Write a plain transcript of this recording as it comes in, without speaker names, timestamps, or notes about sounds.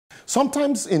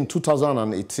Sometimes in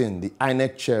 2018, the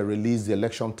INEC chair released the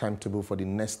election timetable for the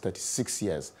next 36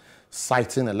 years,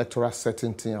 citing electoral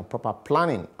certainty and proper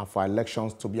planning for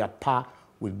elections to be at par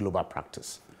with global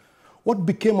practice. What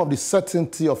became of the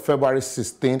certainty of February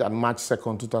 16th and March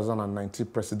 2nd, 2019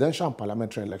 presidential and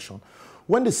parliamentary election,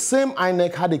 when the same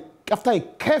INEC had, after a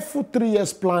careful 3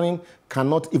 years planning,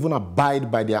 cannot even abide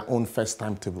by their own first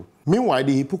timetable? Meanwhile,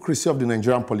 the hypocrisy of the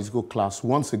Nigerian political class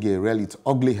once again reared its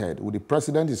ugly head, with the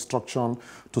president's instruction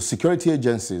to security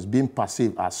agencies being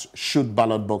perceived as shoot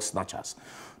ballot box snatchers.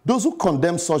 Those who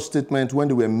condemned such statements when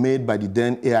they were made by the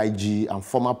then AIG and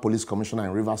former police commissioner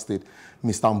in Rivers State,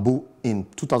 Mr. Mbu, in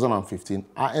 2015,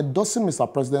 are endorsing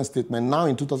Mr. President's statement now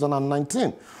in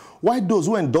 2019. While those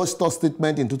who endorsed that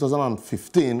statement in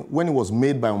 2015, when it was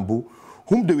made by Mbu,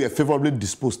 whom they were favorably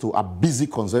disposed to, are busy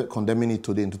condemning it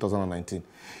today in 2019.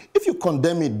 If you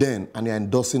condemn it then and you're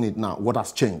endorsing it now, what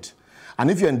has changed? And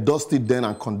if you endorsed it then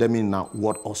and condemning it now,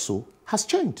 what also has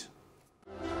changed?